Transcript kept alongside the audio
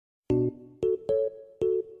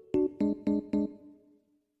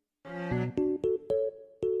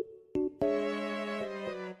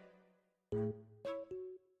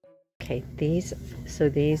Okay, these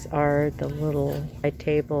are the little side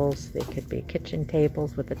tables. They could be kitchen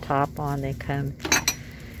tables with the top on. They come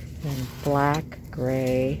in black,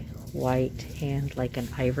 gray, white, and like an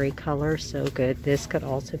ivory color. So good. This could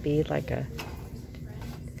also be like a,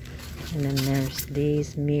 and then there's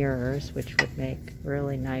these mirrors, which would make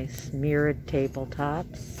really nice mirrored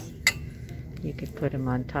tabletops. You could put them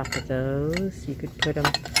on top of those. You could put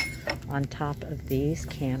them on top of these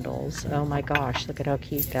candles. Oh my gosh, look at how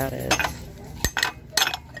cute that is.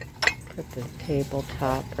 Put the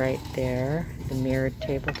tabletop right there, the mirrored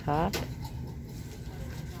tabletop.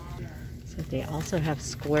 So they also have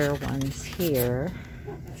square ones here.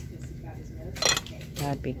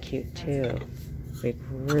 That'd be cute too. Like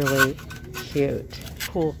really cute.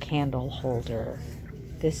 Cool candle holder.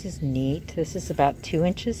 This is neat. This is about 2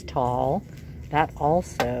 inches tall. That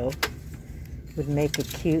also would make a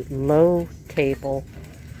cute low table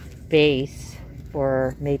base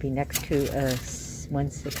for maybe next to a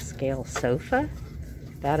 1/6 scale sofa.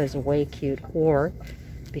 That is way cute. Or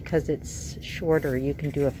because it's shorter, you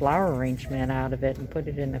can do a flower arrangement out of it and put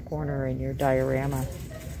it in the corner in your diorama.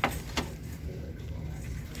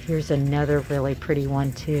 Here's another really pretty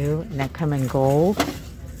one too, and that come in gold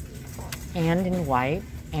and in white.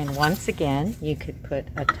 And once again, you could put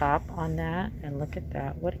a top on that, and look at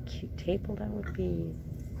that. What a cute table that would be.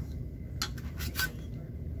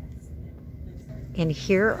 And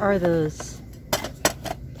here are those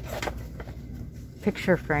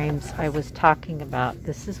picture frames I was talking about.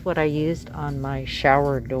 This is what I used on my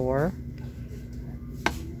shower door.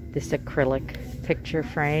 This acrylic picture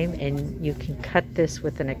frame, and you can cut this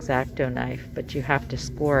with an X-Acto knife, but you have to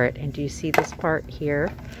score it. And do you see this part here?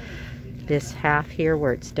 This half here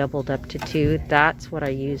where it's doubled up to 2, that's what I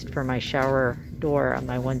used for my shower door on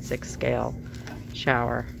my 1/6 scale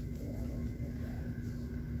shower.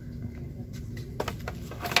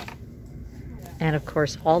 And of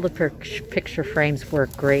course, all the picture frames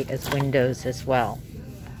work great as windows as well.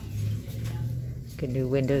 You can do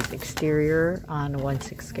windows exterior on a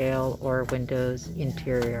 1/6 scale or windows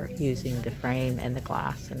interior using the frame and the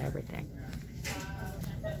glass and everything.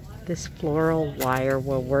 This floral wire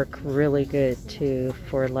will work really good too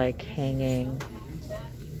for like hanging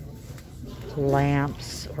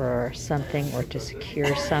lamps or something, or to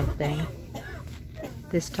secure something.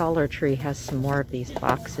 This Dollar Tree has some more of these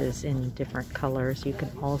boxes in different colors. You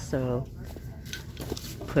can also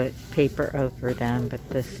put paper over them, but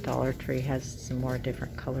this Dollar Tree has some more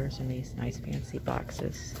different colors in these nice fancy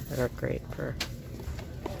boxes that are great for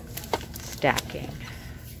stacking.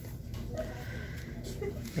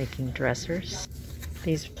 Making dressers.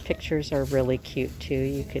 These pictures are really cute too.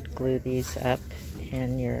 You could glue these up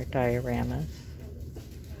in your dioramas.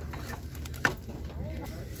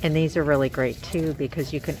 And these are really great too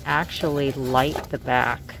because you can actually light the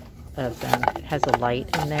back of them. It has a light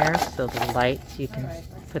in there, so the lights, you can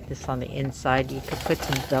put this on the inside. You could put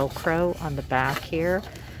some Velcro on the back here,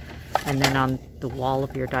 and then on the wall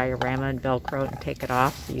of your diorama, and Velcro it and take it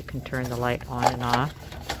off so you can turn the light on and off.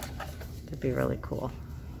 That'd be really cool.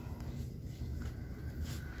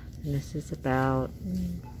 And this is about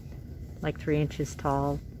like 3 inches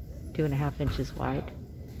tall, 2.5 inches wide.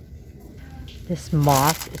 This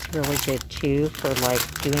moss is really good too for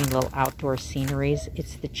like doing little outdoor sceneries.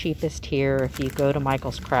 It's the cheapest here. If you go to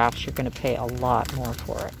Michael's Crafts, you're going to pay a lot more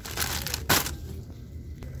for it.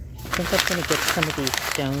 I think I'm going to get some of these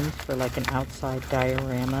stones for like an outside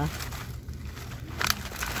diorama.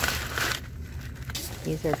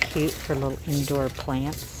 These are cute for little indoor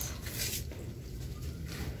plants.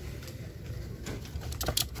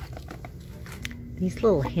 These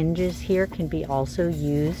little hinges here can be also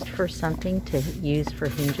used for something to use for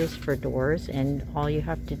hinges for doors, and all you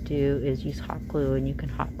have to do is use hot glue and you can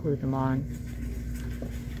hot glue them on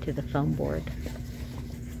to the foam board.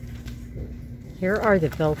 Here are the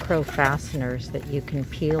Velcro fasteners that you can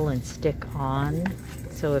peel and stick on.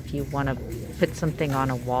 So if you want to put something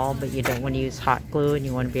on a wall but you don't want to use hot glue and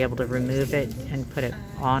you want to be able to remove it and put it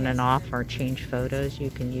on and off or change photos,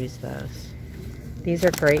 you can use those. These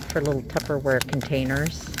are great for little Tupperware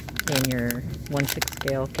containers in your 1/6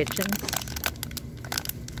 scale kitchens.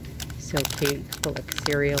 So cute. You can put like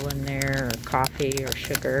cereal in there, or coffee, or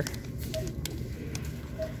sugar.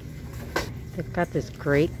 They've got this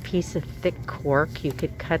great piece of thick cork. You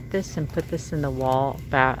could cut this and put this in the wall,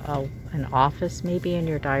 an office maybe in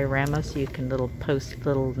your diorama, so you can post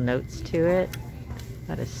little notes to it.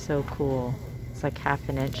 That is so cool. It's like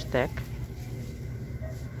 1/2 inch thick.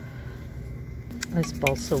 This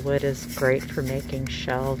balsa wood is great for making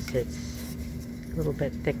shelves. It's a little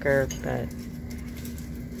bit thicker, but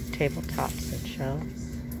tabletops and shelves.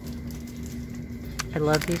 I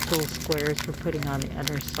love these little squares for putting on the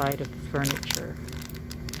underside of the furniture.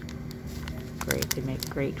 Great, they make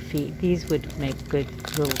great feet. These would make good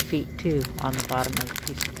little feet too on the bottom of a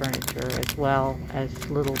piece of furniture, as well as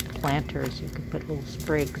little planters. You could put little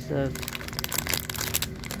sprigs of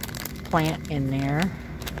plant in there.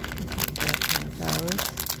 Get one of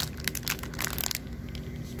those.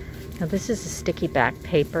 Now this is a sticky back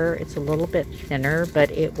paper. It's a little bit thinner,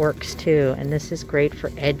 but it works too. And this is great for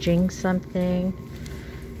edging something.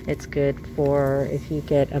 It's good for if you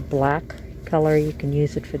get a black color, you can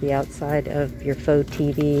use it for the outside of your faux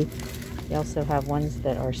TV. They also have ones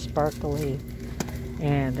that are sparkly,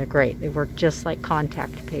 and they're great. They work just like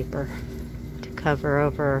contact paper to cover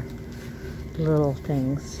over little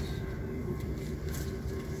things.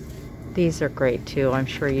 These are great too. I'm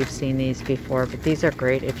sure you've seen these before, but these are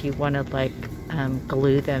great if you want to like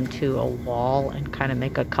glue them to a wall and kind of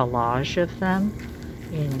make a collage of them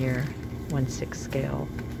in your 1/6 scale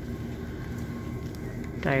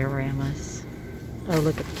dioramas. Oh,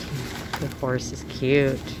 look at the horse is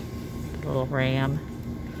cute. The little ram.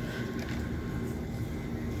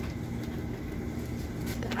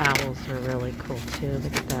 The owls are really cool too.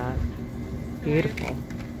 Look at that. Beautiful.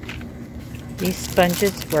 These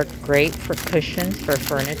sponges work great for cushions for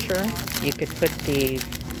furniture. You could put the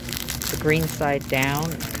green side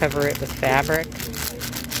down and cover it with fabric.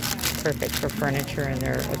 Perfect for furniture, and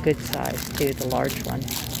they're a good size too, the large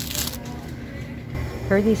ones.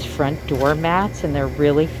 Here are these front door mats, and they're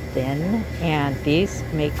really thin, and these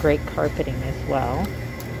make great carpeting as well.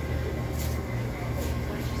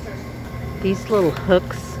 These little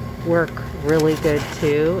hooks work really good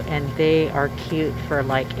too, and they are cute for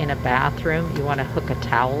like in a bathroom. You want to hook a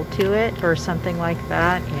towel to it or something like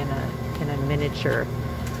that in a miniature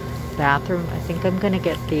bathroom. I think I'm gonna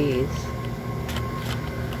get these.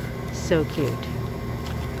 So cute.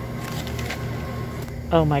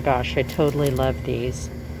 Oh my gosh, I totally love these.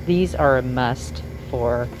 These are a must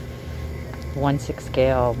for 1/6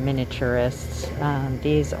 scale miniaturists.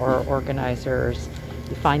 These are organizers.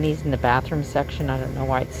 You find these in the bathroom section. I don't know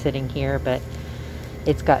why it's sitting here, but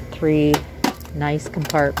it's got 3 nice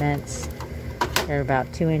compartments. They're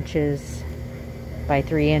about 2 inches by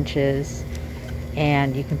 3 inches,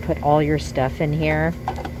 and you can put all your stuff in here.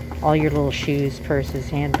 All your little shoes, purses,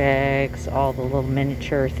 handbags, all the little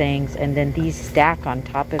miniature things. And then these stack on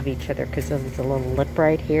top of each other because there's a little lip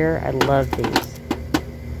right here. I love these. They're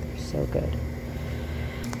so good.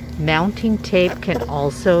 Mounting tape can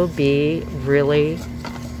also be really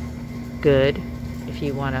good if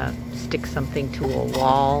you want to stick something to a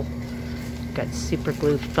wall. Got super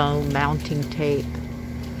glue foam mounting tape.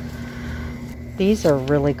 These are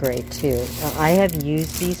really great too. I have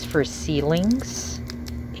used these for ceilings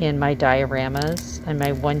in my dioramas and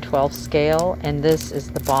my 1/12 scale, and this is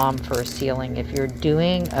the bomb for a ceiling. If you're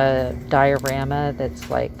doing a diorama that's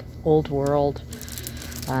like old world,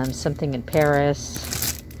 something in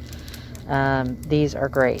Paris, these are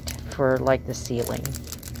great for like the ceiling.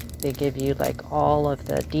 They give you like all of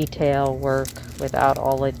the detail work without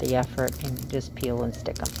all of the effort, and you just peel and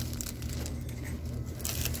stick them.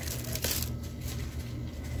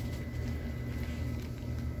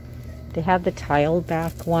 They have the tiled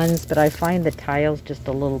back ones, but I find the tiles just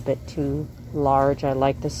a little bit too large. I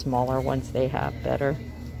like the smaller ones they have better.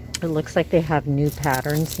 It looks like they have new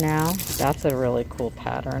patterns now. That's a really cool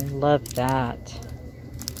pattern. Love that.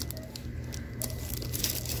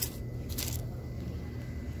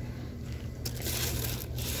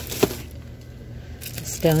 The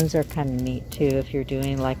stones are kind of neat too if you're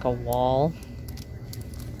doing like a wall,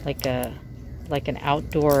 like an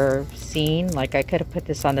outdoor scene. Like I could have put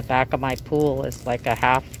this on the back of my pool as like a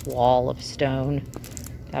half wall of stone.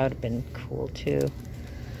 That would have been cool too.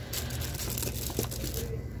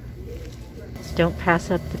 Don't pass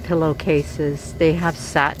up the pillowcases. They have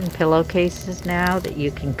satin pillowcases now that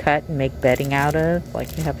you can cut and make bedding out of.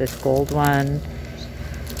 Like you have this gold one.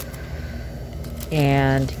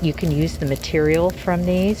 And you can use the material from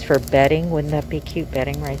these for bedding. Wouldn't that be cute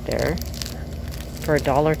bedding right there? For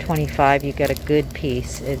 $1.25 you get a good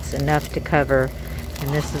piece. It's enough to cover,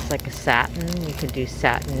 and this is like a satin. You can do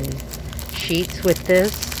satin sheets with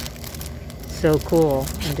this. So cool.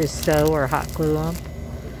 And just sew or hot glue them.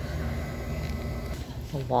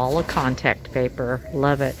 A wall of contact paper.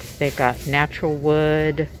 Love it. They've got natural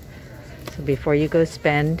wood. So before you go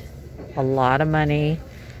spend a lot of money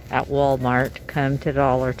at Walmart, come to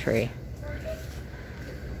Dollar Tree.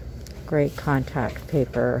 Great contact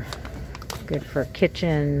paper. Good for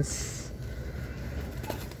kitchens.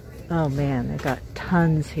 Oh man, they got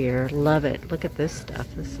tons here. Love it. Look at this stuff.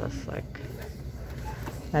 This looks like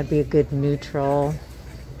that'd be a good neutral.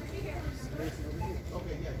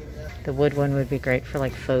 The wood one would be great for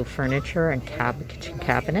like faux furniture and kitchen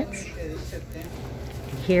cabinets.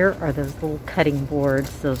 Here are those little cutting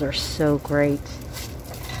boards. Those are so great.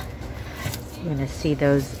 You're going to see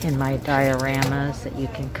those in my dioramas that you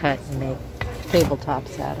can cut and make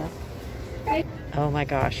tabletops out of. Oh my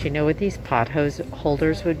gosh, you know what these pot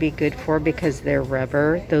holders would be good for because they're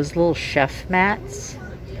rubber? Those little chef mats.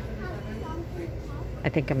 I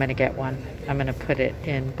think I'm going to get one. I'm going to put it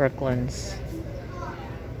in Brooklyn's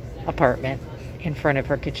apartment in front of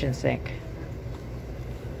her kitchen sink.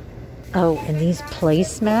 Oh, and these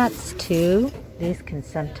placemats too. These can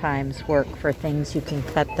sometimes work for things. You can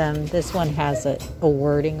cut them. This one has a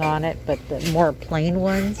wording on it, but the more plain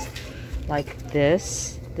ones like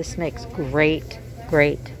this makes great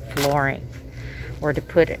flooring. Or to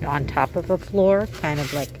put it on top of a floor, kind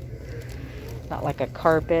of like, not like a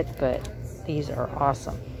carpet, but these are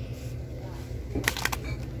awesome.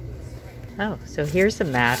 Oh, so here's the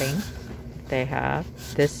matting they have.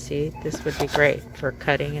 This would be great for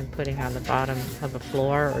cutting and putting on the bottom of a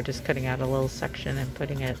floor, or just cutting out a little section and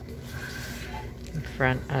putting it in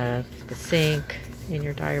front of the sink in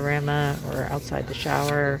your diorama or outside the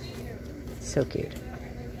shower. So cute.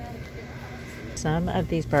 Some of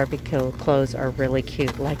these barbecue clothes are really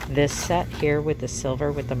cute, like this set here with the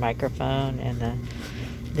silver with the microphone, and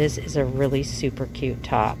this is a really super cute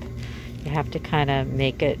top. You have to kind of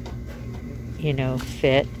make it, you know,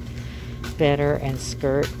 fit better and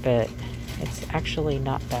skirt, but it's actually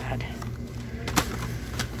not bad.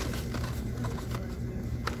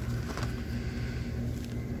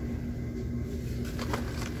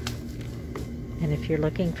 And if you're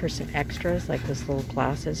looking for some extras, like those little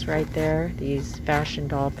glasses right there, these fashion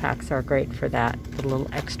doll packs are great for that. The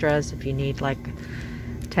little extras, if you need like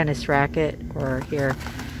a tennis racket, or here,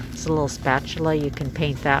 it's a little spatula, you can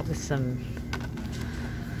paint that with some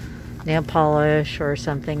nail polish or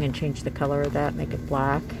something and change the color of that, make it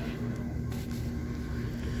black.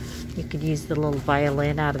 You could use the little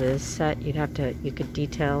violin out of this set. You could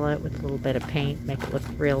detail it with a little bit of paint, make it look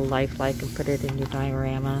real lifelike, and put it in your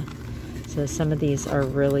diorama. So some of these are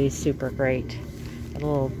really super great. A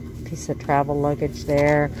little piece of travel luggage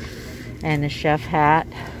there, and the chef hat,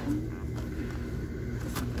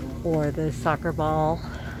 or the soccer ball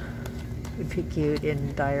would be cute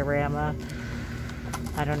in diorama.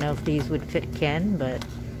 I don't know if these would fit Ken, but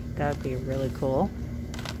that would be really cool.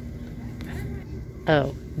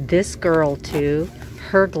 Oh, this girl too,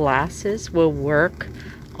 her glasses will work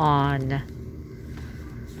on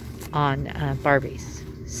Barbies.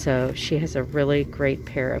 So she has a really great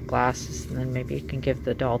pair of glasses, and then maybe you can give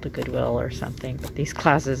the doll to Goodwill or something. But these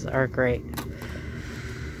glasses are great.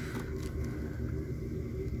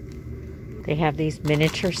 They have these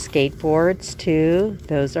miniature skateboards too.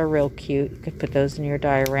 Those are real cute. You could put those in your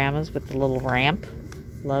dioramas with the little ramp.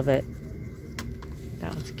 Love it.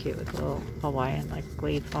 That one's cute with a little Hawaiian like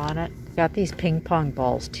leaf on it. Got these ping pong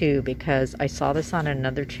balls too, because I saw this on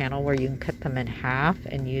another channel where you can cut them in half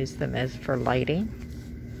and use them as for lighting.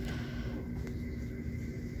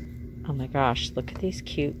 Oh my gosh, look at these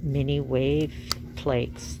cute mini wave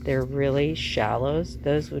plates. They're really shallow.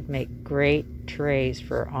 Those would make great trays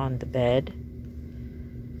for on the bed.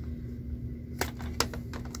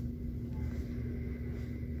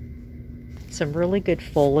 Some really good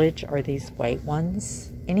foliage are these white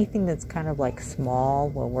ones. Anything that's kind of like small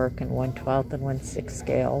will work in 1/12 and 1/6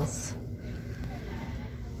 scales.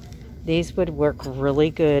 These would work really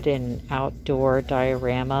good in outdoor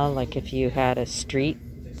diorama, like if you had a street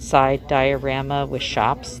side diorama with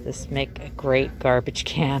shops. This make a great garbage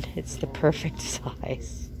can. It's the perfect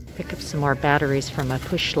size. Pick up some more batteries for my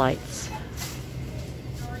push lights.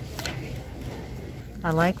 I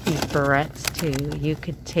like these barrettes too. You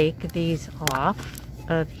could take these off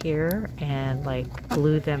of here and like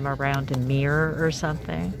glue them around a mirror or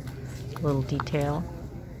something. A little detail.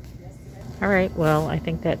 Alright, well, I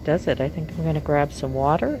think that does it. I think I'm going to grab some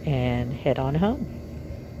water and head on home.